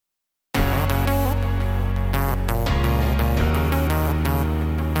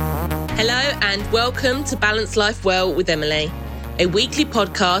Hello and welcome to Balance Life Well with Emily, a weekly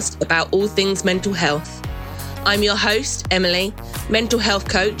podcast about all things mental health. I'm your host, Emily, mental health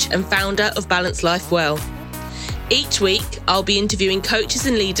coach and founder of Balance Life Well. Each week, I'll be interviewing coaches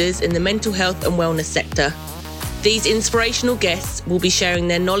and leaders in the mental health and wellness sector. These inspirational guests will be sharing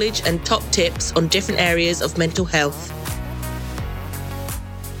their knowledge and top tips on different areas of mental health.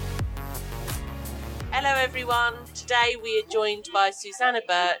 Hello everyone. Today we are joined by Susanna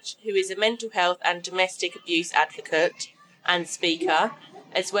Birch, who is a mental health and domestic abuse advocate and speaker,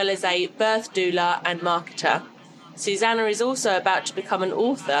 as well as a birth doula and marketer. Susanna is also about to become an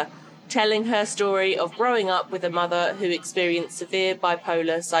author, telling her story of growing up with a mother who experienced severe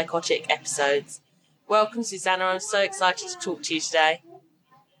bipolar psychotic episodes. Welcome, Susanna. I'm so excited to talk to you today.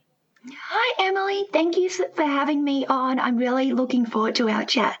 Hi, Emily. Thank you for having me on. I'm really looking forward to our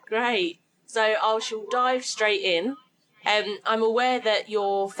chat. Great. So I shall dive straight in. I'm aware that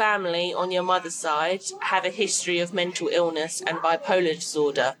your family on your mother's side have a history of mental illness and bipolar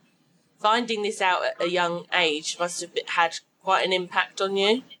disorder. Finding this out at a young age must have had quite an impact on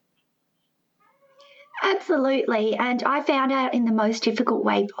you. Absolutely, and I found out in the most difficult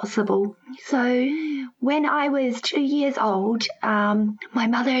way possible. So when I was 2 years old, my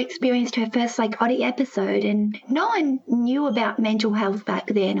mother experienced her first psychotic episode, and no one knew about mental health back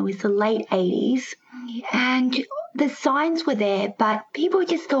then. It was the late 80s, and the signs were there, but people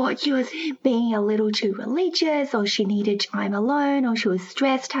just thought she was being a little too religious, or she needed time alone, or she was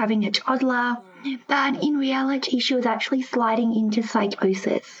stressed having a toddler. But in reality, she was actually sliding into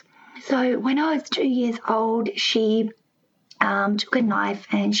psychosis. So when I was 2 years old, she took a knife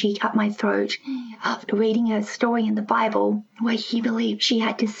and she cut my throat after reading a story in the Bible where she believed she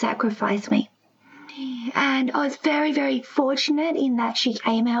had to sacrifice me. And I was very, very fortunate in that she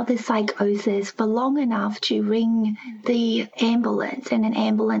came out of the psychosis for long enough to ring the ambulance, and an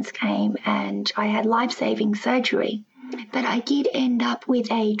ambulance came and I had life-saving surgery. But I did end up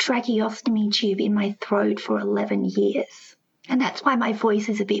with a tracheostomy tube in my throat for 11 years. And that's why my voice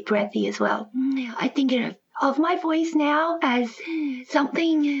is a bit breathy as well. I think of my voice now as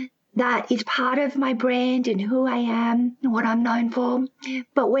something that is part of my brand and who I am and what I'm known for.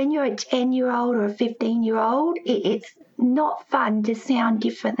 But when you're a 10-year-old or a 15-year-old, it's not fun to sound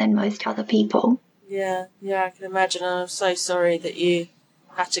different than most other people. Yeah, I can imagine. I'm so sorry that you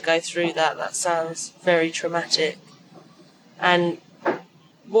had to go through that. That sounds very traumatic. And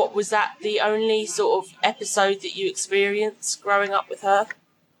what was that, the only sort of episode that you experienced growing up with her?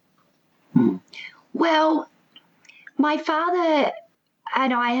 Well, my father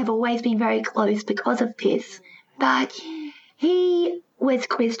and I have always been very close because of this, but he was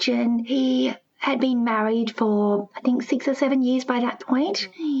Christian. He had been married for, I think, 6 or 7 years by that point,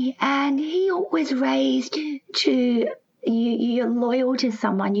 and he was raised to you're loyal to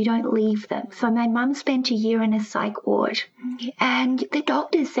someone, you don't leave them. So my mum spent a year in a psych ward, and the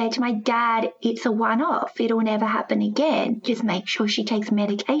doctor said to my dad, it's a one-off, it'll never happen again, just make sure she takes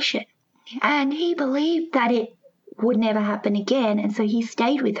medication. And he believed that it would never happen again, and so he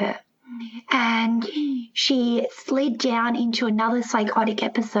stayed with her. And she slid down into another psychotic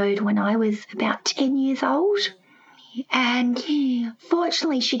episode when I was about 10 years old. And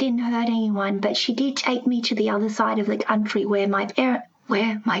fortunately, she didn't hurt anyone, but she did take me to the other side of the country where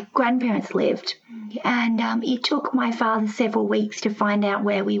my grandparents lived. And it took my father several weeks to find out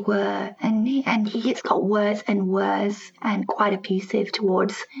where we were. And he just got worse and worse and quite abusive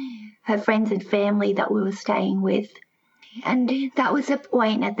towards her friends and family that we were staying with. And that was a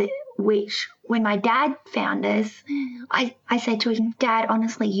point at which, when my dad found us, I said to him, Dad,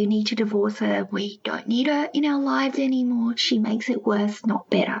 honestly, you need to divorce her. We don't need her in our lives anymore. She makes it worse, not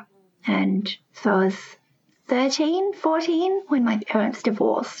better. And so I was 13, 14 when my parents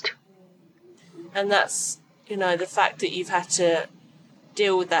divorced. And that's, the fact that you've had to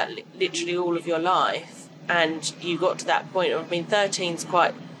deal with that literally all of your life, and you got to that point of, 13's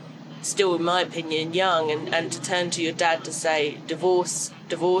quite, still in my opinion, young, and to turn to your dad to say, divorce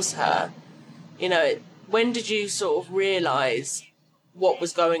her, when did you sort of realise what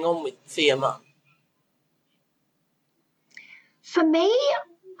was going on for your mum? For me,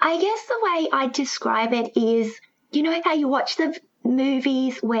 I guess the way I describe it is, you know how you watch the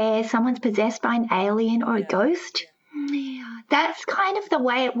movies where someone's possessed by an alien or a ghost? That's kind of the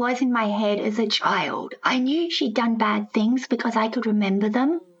way it was in my head as a child. I knew she'd done bad things because I could remember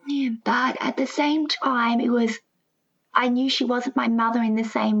them, but at the same time, I knew she wasn't my mother in the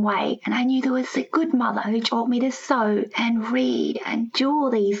same way, and I knew there was a good mother who taught me to sew and read and do all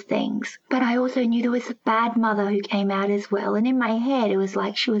these things, but I also knew there was a bad mother who came out as well, and in my head it was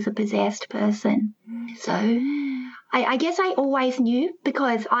like she was a possessed person. So I guess I always knew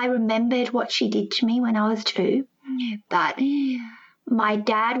because I remembered what she did to me when I was 2. But my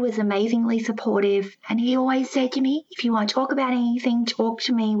dad was amazingly supportive, and he always said to me, if you want to talk about anything, talk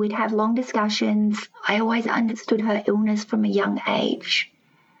to me. We'd have long discussions. I always understood her illness from a young age.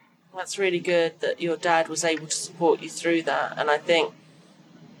 That's really good that your dad was able to support you through that. And I think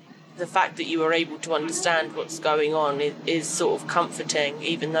the fact that you were able to understand what's going on is sort of comforting,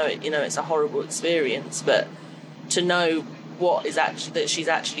 even though it's a horrible experience. But to know what is actually that she's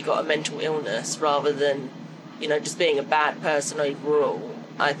actually got a mental illness rather than just being a bad person overall,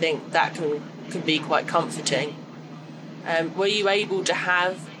 I think that can be quite comforting. Were you able to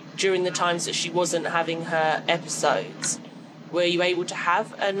have, during the times that she wasn't having her episodes, were you able to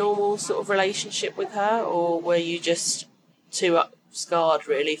have a normal sort of relationship with her, or were you just too scarred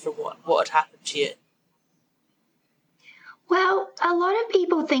really from what had happened to you? Well, a lot of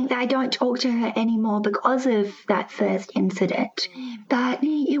people think that I don't talk to her anymore because of that first incident. But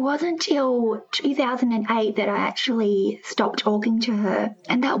it wasn't till 2008 that I actually stopped talking to her.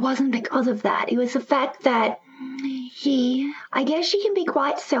 And that wasn't because of that. It was the fact that I guess she can be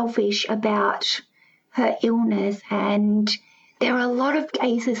quite selfish about her illness. And there are a lot of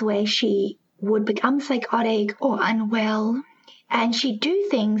cases where she would become psychotic or unwell. And she'd do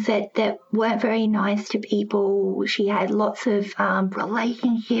things that weren't very nice to people. She had lots of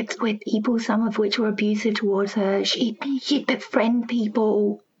relationships with people, some of which were abusive towards her. She'd befriend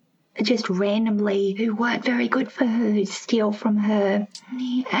people just randomly who weren't very good for her, who'd steal from her.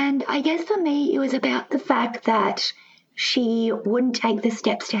 And I guess for me, it was about the fact that she wouldn't take the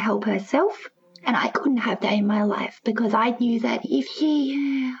steps to help herself. And I couldn't have that in my life because I knew that if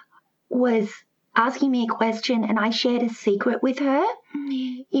she was asking me a question and I shared a secret with her,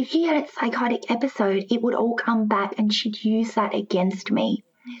 if she had a psychotic episode, it would all come back and she'd use that against me.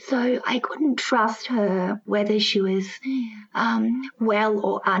 So I couldn't trust her whether she was well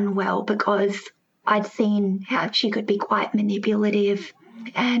or unwell because I'd seen how she could be quite manipulative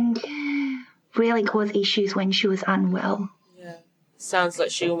and really cause issues when she was unwell. Yeah. Sounds like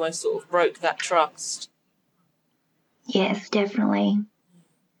she almost sort of broke that trust. Yes, definitely.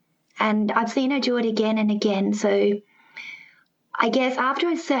 And I've seen her do it again and again. So I guess after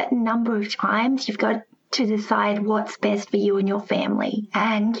a certain number of times, you've got to decide what's best for you and your family.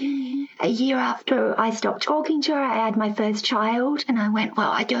 And a year after I stopped talking to her, I had my first child. And I went,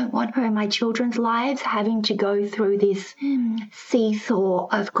 well, I don't want her and my children's lives having to go through this seesaw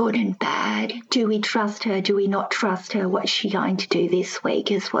of good and bad. Do we trust her? Do we not trust her? What's she going to do this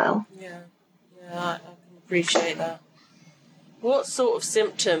week as well? Yeah, I can appreciate that. What sort of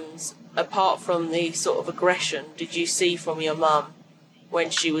symptoms, apart from the sort of aggression, did you see from your mum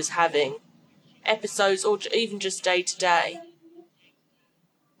when she was having episodes or even just day to day?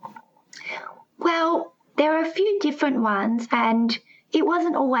 Well, there are a few different ones and it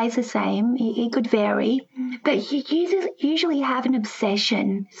wasn't always the same. It could vary, but she usually have an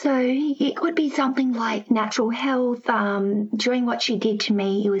obsession. So it could be something like natural health. During what she did to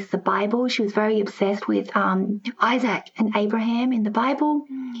me, it was the Bible. She was very obsessed with Isaac and Abraham in the Bible.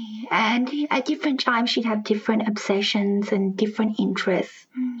 And at different times, she'd have different obsessions and different interests.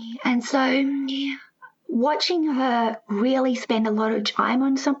 And so watching her really spend a lot of time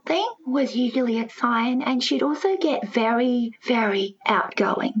on something was usually a sign, and she'd also get very, very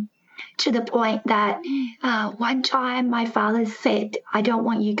outgoing to the point that one time my father said, I don't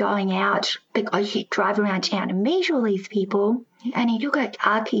want you going out because she'd drive around town and meet all these people, and he took her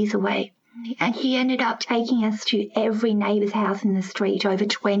car keys away. And he ended up taking us to every neighbour's house in the street, over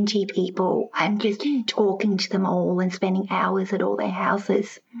 20 people, and just talking to them all and spending hours at all their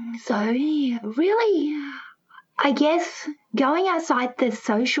houses. So really, I guess going outside the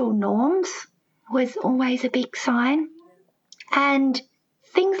social norms was always a big sign. And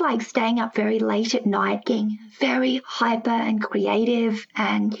things like staying up very late at night, getting very hyper and creative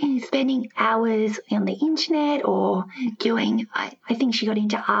and spending hours on the internet or doing, I think she got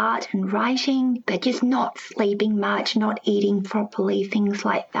into art and writing, but just not sleeping much, not eating properly, things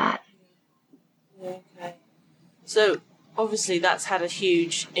like that. Okay. So obviously that's had a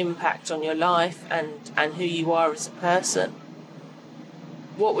huge impact on your life and who you are as a person.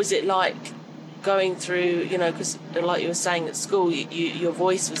 What was it like going through, because like you were saying at school, your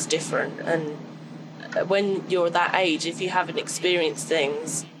voice was different, and when you're that age, if you haven't experienced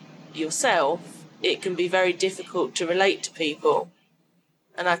things yourself, it can be very difficult to relate to people,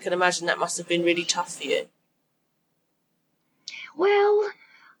 and I can imagine that must have been really tough for you. Well,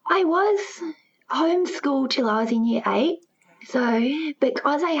 I was homeschooled till I was in year 8, So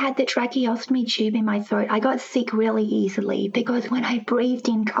because I had the tracheostomy tube in my throat, I got sick really easily because when I breathed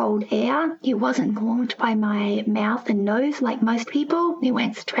in cold air, it wasn't warmed by my mouth and nose like most people. It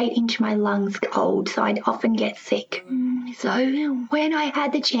went straight into my lungs cold, so I'd often get sick. So when I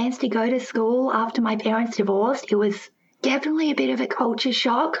had the chance to go to school after my parents divorced, it was definitely a bit of a culture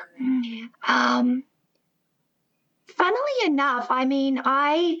shock. Funnily enough, I mean,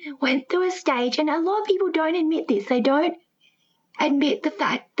 I went through a stage, and a lot of people don't admit this. They don't admit the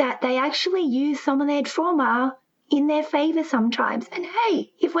fact that they actually use some of their trauma in their favour sometimes. And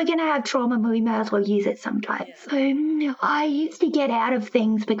hey, if we're going to have trauma, we may as well use it sometimes. So I used to get out of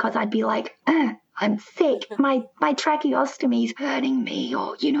things because I'd be like, I'm sick. My tracheostomy's hurting me,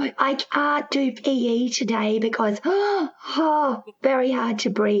 or, I can't do PE today because, very hard to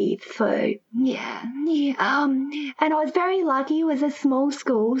breathe. So, yeah. And I was very lucky. It was a small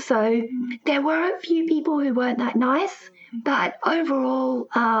school, so there were a few people who weren't that nice, but overall,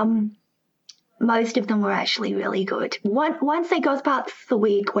 most of them were actually really good. Once they got past the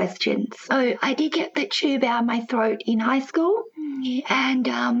weird questions. So I did get the tube out of my throat in high school, and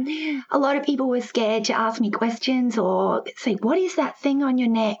a lot of people were scared to ask me questions or say, what is that thing on your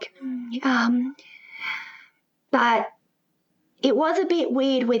neck? But it was a bit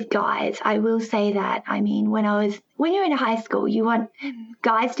weird with guys, I will say that. I mean, when you're in high school, you want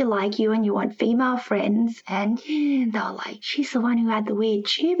guys to like you and you want female friends, and they're like, she's the one who had the weird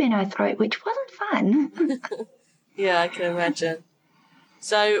tube in her throat, which wasn't fun. Yeah, I can imagine.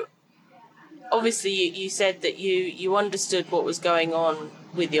 So, obviously, you said that you understood what was going on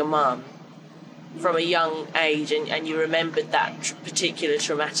with your mum from a young age, and you remembered that particular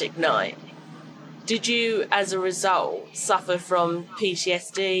traumatic night. Did you, as a result, suffer from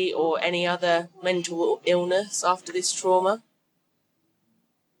PTSD or any other mental illness after this trauma?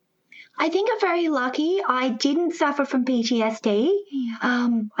 I think I'm very lucky. I didn't suffer from PTSD.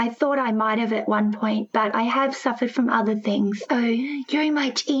 I thought I might have at one point, but I have suffered from other things. So during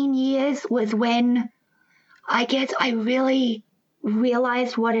my teen years was when I guess I really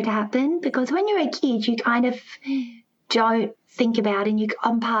realized what had happened, because when you're a kid, you kind of don't think about it and you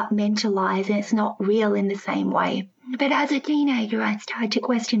compartmentalize, and it's not real in the same way. But as a teenager, I started to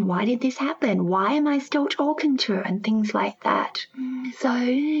question, why did this happen? Why am I still talking to her? And things like that. So,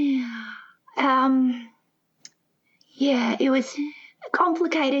 it was a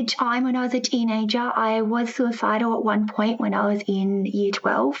complicated time when I was a teenager. I was suicidal at one point when I was in year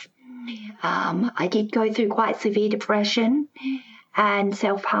 12. I did go through quite severe depression and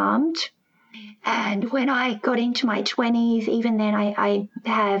self-harmed. And when I got into my 20s, even then I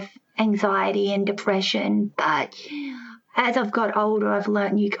have anxiety and depression. But as I've got older, I've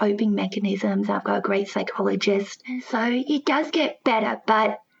learned new coping mechanisms. I've got a great psychologist. So it does get better.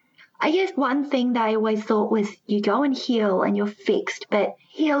 But I guess one thing that I always thought was you go and heal and you're fixed. But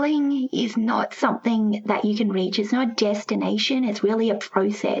healing is not something that you can reach. It's not a destination. It's really a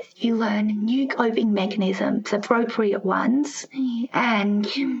process. You learn new coping mechanisms, appropriate ones, and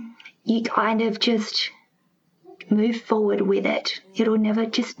you kind of just move forward with it. It'll never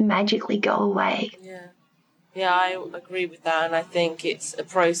just magically go away. Yeah, I agree with that, and I think it's a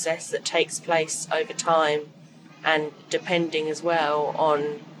process that takes place over time, and depending as well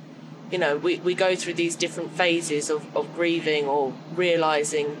on, we go through these different phases of grieving or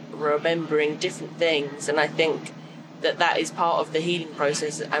realising, remembering different things, and I think that is part of the healing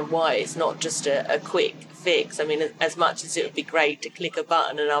process and why it's not just a quick fix. I mean, as much as it would be great to click a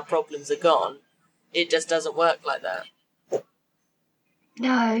button and our problems are gone, it just doesn't work like that.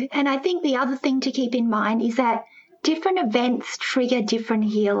 No, and I think the other thing to keep in mind is that different events trigger different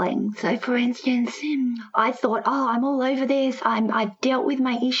healing. So, for instance, I thought, I'm all over this. I've dealt with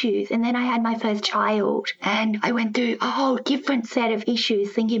my issues. And then I had my first child and I went through a whole different set of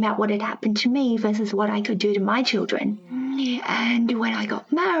issues thinking about what had happened to me versus what I could do to my children. And when I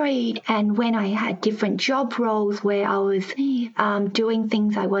got married and when I had different job roles where I was doing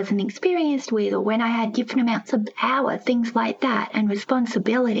things I wasn't experienced with, or when I had different amounts of power, things like that, and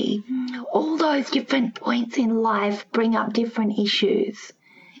responsibility, all those different points in life bring up different issues.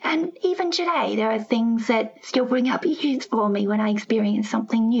 And even today, there are things that still bring up issues for me when I experience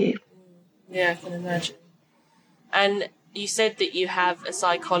something new. Yeah, I can imagine. And you said that you have a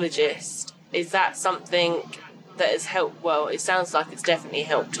psychologist. Is that something that has helped? Well, it sounds like it's definitely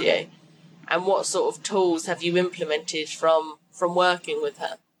helped you. And what sort of tools have you implemented from working with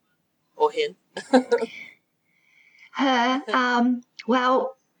her or him?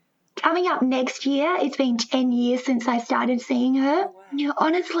 Well, coming up next year, it's been 10 years since I started seeing her. Oh, wow.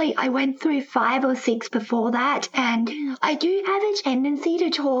 Honestly, I went through 5 or 6 before that, and I do have a tendency to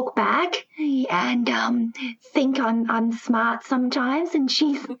talk back and think I'm smart sometimes. And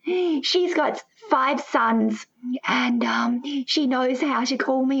she's got 5 sons, and she knows how to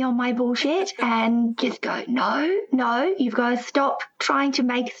call me on my bullshit and just go, no, you've got to stop trying to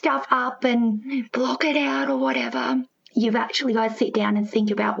make stuff up and block it out or whatever. You've actually got to sit down and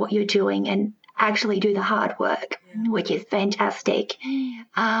think about what you're doing and actually do the hard work, which is fantastic.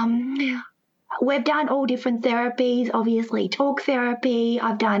 We've done all different therapies, obviously talk therapy,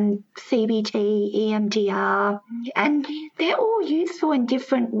 I've done CBT, EMDR, and they're all useful in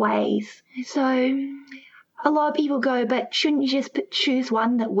different ways. So a lot of people go, but shouldn't you just choose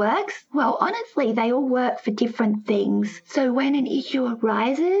one that works? Well, honestly, they all work for different things. So when an issue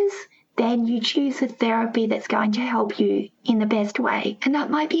arises, then you choose a therapy that's going to help you in the best way. And that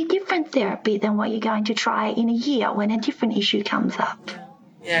might be a different therapy than what you're going to try in a year when a different issue comes up.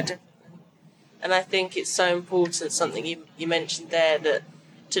 Yeah, definitely. And I think it's so important, something you mentioned there, that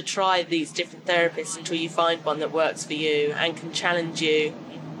to try these different therapists until you find one that works for you and can challenge you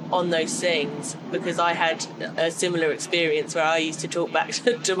on those things. Because I had a similar experience where I used to talk back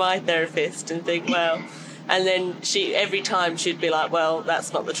to my therapist and think, well... And then every time she'd be like, well,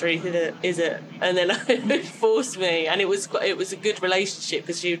 that's not the truth, is it? And then it would force me. And it was a good relationship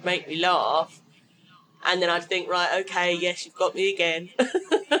because she would make me laugh. And then I'd think, right, okay, yes, you've got me again.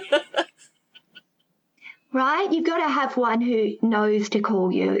 Right? You've got to have one who knows to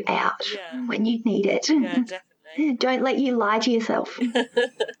call you out when you need it. Yeah, definitely. Don't let you lie to yourself.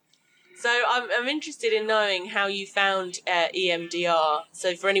 So I'm interested in knowing how you found EMDR.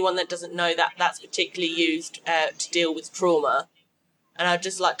 So for anyone that doesn't know, that's particularly used to deal with trauma. And I'd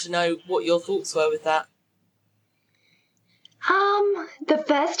just like to know what your thoughts were with that. The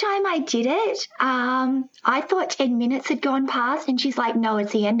first time I did it, I thought 10 minutes had gone past, and she's like, no,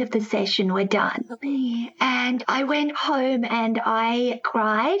 it's the end of the session, we're done. And I went home and I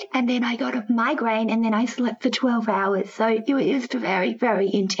cried, and then I got a migraine, and then I slept for 12 hours. So it was very,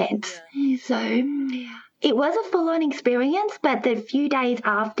 very intense. Yeah. So it was a full-on experience, but the few days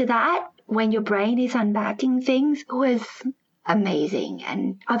after that, when your brain is unpacking things, was amazing.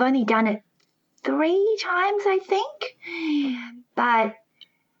 And I've only done it 3 times, I think, but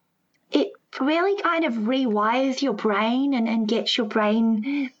it really kind of rewires your brain and gets your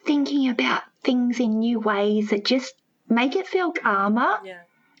brain thinking about things in new ways that just make it feel calmer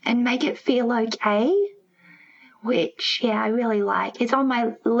and make it feel okay, which, I really like. It's on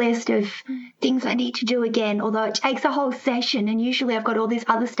my list of things I need to do again, although it takes a whole session, and usually I've got all this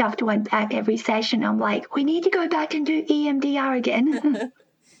other stuff to unpack every session. I'm like, we need to go back and do EMDR again.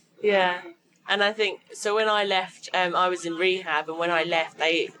 Yeah. And I think, so when I left, I was in rehab, and when I left,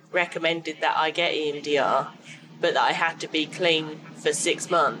 they recommended that I get EMDR, but that I had to be clean for 6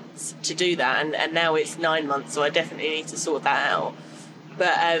 months to do that, and now it's 9 months, so I definitely need to sort that out.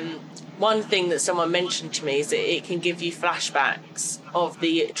 But one thing that someone mentioned to me is that it can give you flashbacks of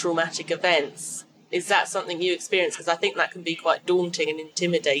the traumatic events. Is that something you experience? Because I think that can be quite daunting and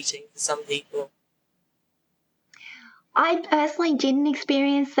intimidating for some people. I personally didn't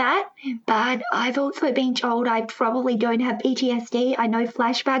experience that, but I've also been told I probably don't have PTSD. I know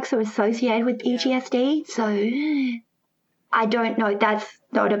flashbacks are associated with PTSD, so I don't know. That's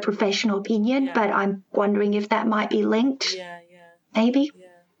not a professional opinion, but I'm wondering if that might be linked. Yeah. Maybe. Yeah.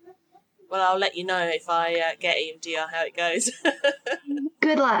 Well, I'll let you know if I get EMDR how it goes.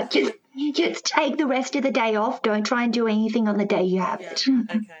 Good luck. Just take the rest of the day off. Don't try and do anything on the day you have it.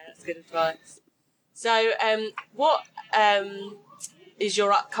 Okay, that's good advice. So, what is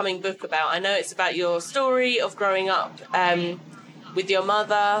your upcoming book about? I know it's about your story of growing up with your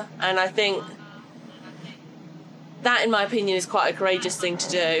mother, and I think that, in my opinion, is quite a courageous thing to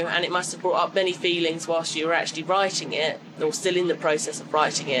do, and it must have brought up many feelings whilst you were actually writing it, or still in the process of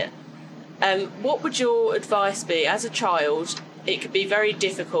writing it. What would your advice be? As a child, it could be very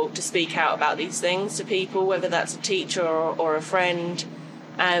difficult to speak out about these things to people, whether that's a teacher or a friend.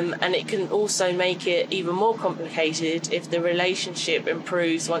 And it can also make it even more complicated if the relationship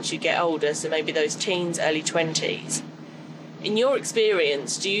improves once you get older, so maybe those teens, early 20s. In your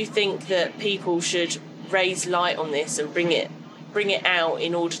experience, do you think that people should raise light on this and bring it out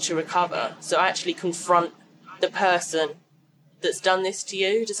in order to recover? So actually confront the person that's done this to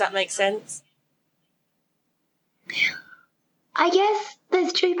you? Does that make sense? I guess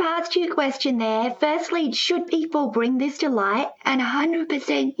there's two parts to your question there. Firstly, should people bring this to light? And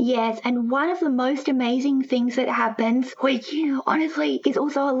 100% yes. And one of the most amazing things that happens, which honestly is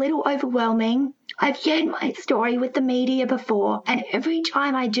also a little overwhelming, I've shared my story with the media before, and every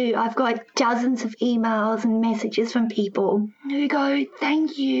time I do, I've got dozens of emails and messages from people who go,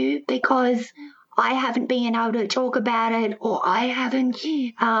 thank you, because I haven't been able to talk about it, or I haven't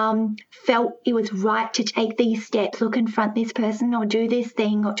felt it was right to take these steps or confront this person or do this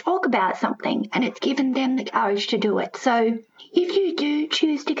thing or talk about something, and it's given them the courage to do it. So if you do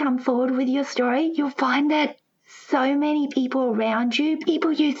choose to come forward with your story, you'll find that so many people around you,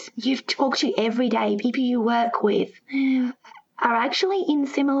 people you've talked to every day, people you work with, are actually in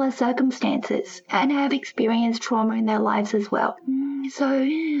similar circumstances and have experienced trauma in their lives as well. So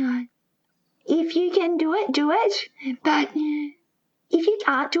if you can do it, do it. But if you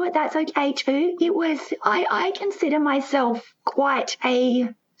can't do it, that's okay too. I consider myself quite a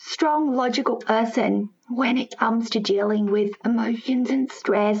strong, logical person when it comes to dealing with emotions and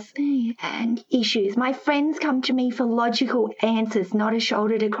stress and issues. My friends come to me for logical answers, not a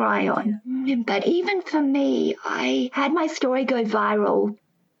shoulder to cry on. But even for me, I had my story go viral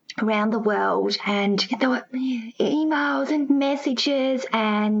around the world, and there were emails and messages,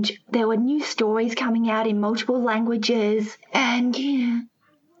 and there were new stories coming out in multiple languages, and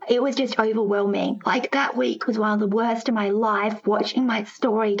it was just overwhelming. Like, that week was one of the worst of my life, watching my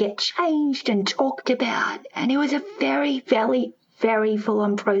story get changed and talked about, and it was a very, very, very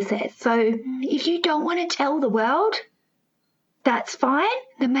full-on process. So if you don't want to tell the world, that's fine.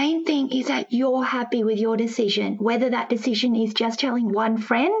 The main thing is that you're happy with your decision, whether that decision is just telling one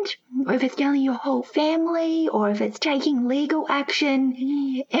friend, or if it's telling your whole family, or if it's taking legal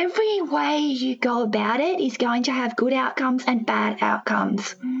action. Every way you go about it is going to have good outcomes and bad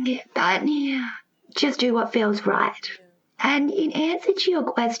outcomes. But just do what feels right. And in answer to your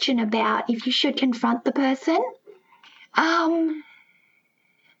question about if you should confront the person, I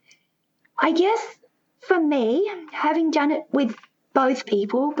guess for me, having done it with both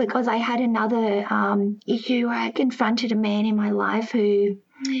people, because I had another issue where I confronted a man in my life who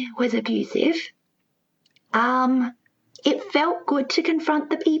was abusive, it felt good to confront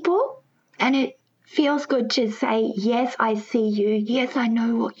the people, and it feels good to say, yes, I see you, yes, I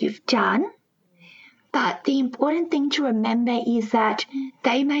know what you've done. But the important thing to remember is that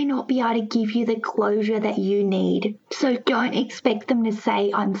they may not be able to give you the closure that you need. So don't expect them to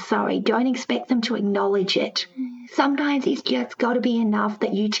say, I'm sorry. Don't expect them to acknowledge it. Sometimes it's just got to be enough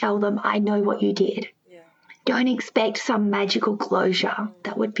that you tell them, I know what you did. Yeah. Don't expect some magical closure.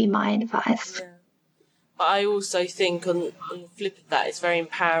 That would be my advice. Yeah. But I also think on the flip of that, it's very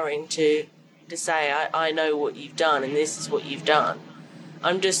empowering to say, I know what you've done and this is what you've done.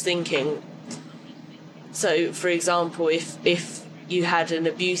 I'm just thinking, so, for example, if you had an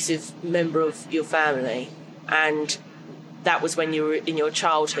abusive member of your family and that was when you were in your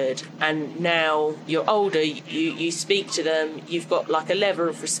childhood, and now you're older, you speak to them, you've got like a level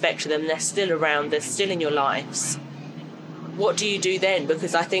of respect for them, they're still around, they're still in your lives. What do you do then?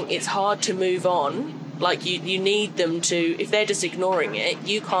 Because I think it's hard to move on. Like, you need them to, if they're just ignoring it,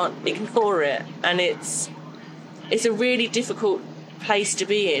 you can't ignore it. And it's a really difficult place to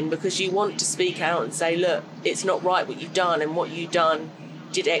be in, because you want to speak out and say, look, it's not right what you've done, and what you've done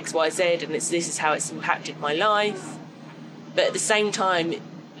did X, Y, Z, and this is how it's impacted my life. But at the same time,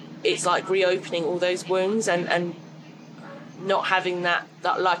 it's like reopening all those wounds and not having that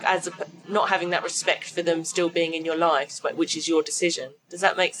not having that respect for them still being in your lives, which is your decision. Does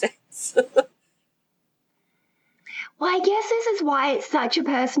that make sense? Well, I guess this is why it's such a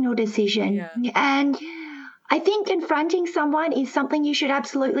personal decision. Yeah. And I think confronting someone is something you should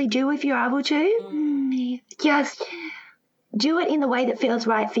absolutely do if you're able to. Just do it in the way that feels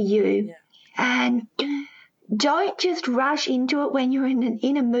right for you. Yeah. And don't just rush into it when you're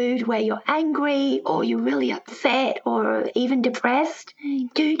in a mood where you're angry or you're really upset or even depressed.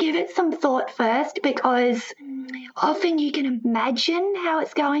 Do give it some thought first, because often you can imagine how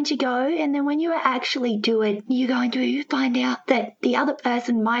it's going to go, and then when you actually do it, you're going to find out that the other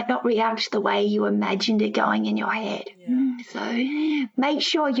person might not react the way you imagined it going in your head. Yeah. So make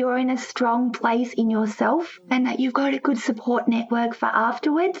sure you're in a strong place in yourself and that you've got a good support network for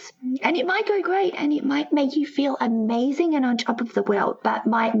afterwards. And it might go great and it might make you feel amazing and on top of the world, but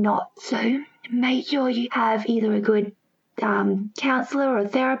might not. So make sure you have either a good counsellor or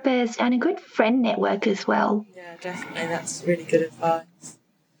therapist and a good friend network as well. Yeah, definitely. That's really good advice.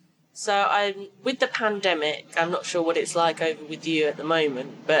 So with the pandemic, I'm not sure what it's like over with you at the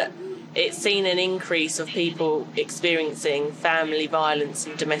moment, but it's seen an increase of people experiencing family violence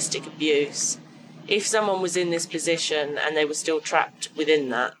and domestic abuse. If someone was in this position and they were still trapped within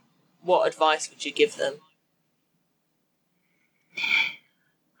that, what advice would you give them?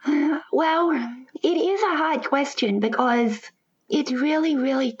 Well, it is a hard question because it's really,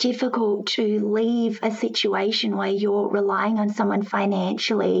 really difficult to leave a situation where you're relying on someone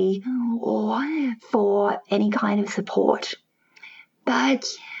financially or for any kind of support. But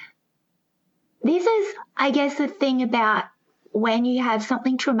this is, I guess, the thing about when you have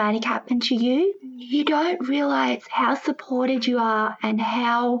something traumatic happen to you, you don't realize how supported you are and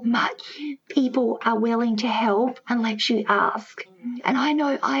how much people are willing to help unless you ask. And I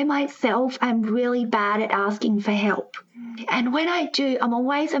know I myself am really bad at asking for help. And when I do, I'm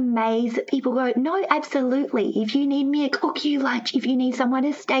always amazed that people go, no, absolutely. If you need me to cook you lunch, if you need someone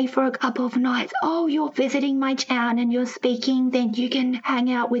to stay for a couple of nights, oh, you're visiting my town and you're speaking, then you can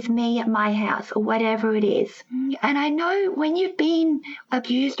hang out with me at my house or whatever it is. And I know when you've been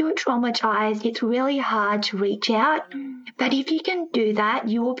abused or traumatized, it's really hard to reach out. But if you can do that,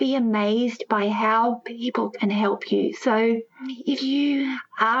 you will be amazed by how people can help you. So if you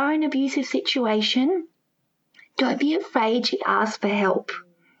are in an abusive situation, don't be afraid to ask for help.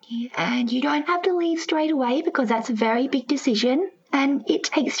 And you don't have to leave straight away because that's a very big decision and it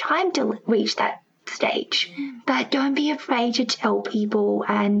takes time to reach that stage. But don't be afraid to tell people,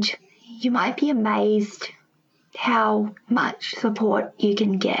 and you might be amazed how much support you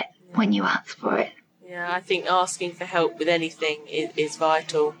can get when you ask for it. Yeah, I think asking for help with anything is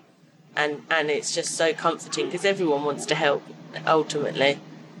vital, and it's just so comforting because everyone wants to help ultimately.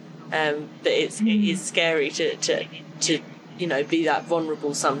 But it is scary to be that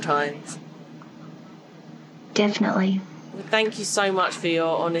vulnerable sometimes. Definitely. Well, thank you so much for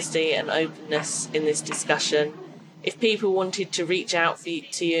your honesty and openness in this discussion. If people wanted to reach out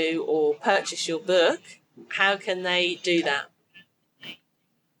to you or purchase your book, how can they do that?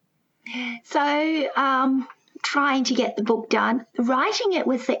 So, trying to get the book done. Writing it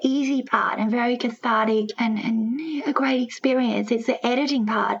was the easy part and very cathartic and a great experience. It's the editing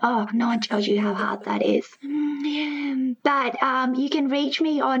part. Oh, no one tells you how hard that is. But you can reach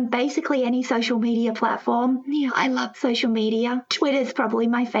me on basically any social media platform. I love social media. Twitter's probably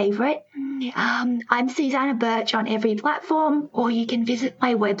my favourite. I'm Susanna Birch on every platform, or you can visit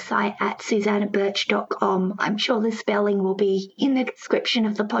my website at susannabirch.com. I'm sure the spelling will be in the description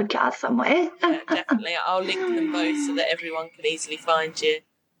of the podcast somewhere. Yeah, definitely. I'll link them both so that everyone can easily find you.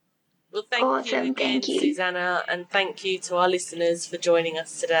 Well, thank you again, Susanna, and thank you to our listeners for joining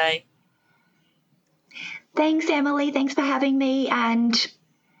us today. Thanks, Emily. Thanks for having me. And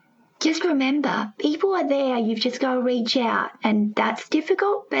just remember, people are there. You've just got to reach out. And that's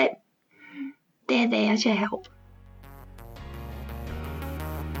difficult, but they're there to help.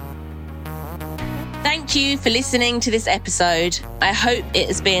 Thank you for listening to this episode. I hope it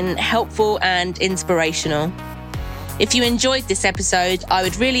has been helpful and inspirational. If you enjoyed this episode, I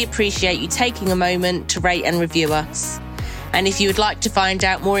would really appreciate you taking a moment to rate and review us. And if you would like to find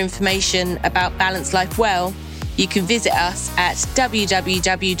out more information about Balance Life Well, you can visit us at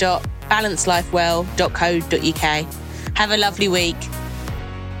www.balancelifewell.co.uk. Have a lovely week.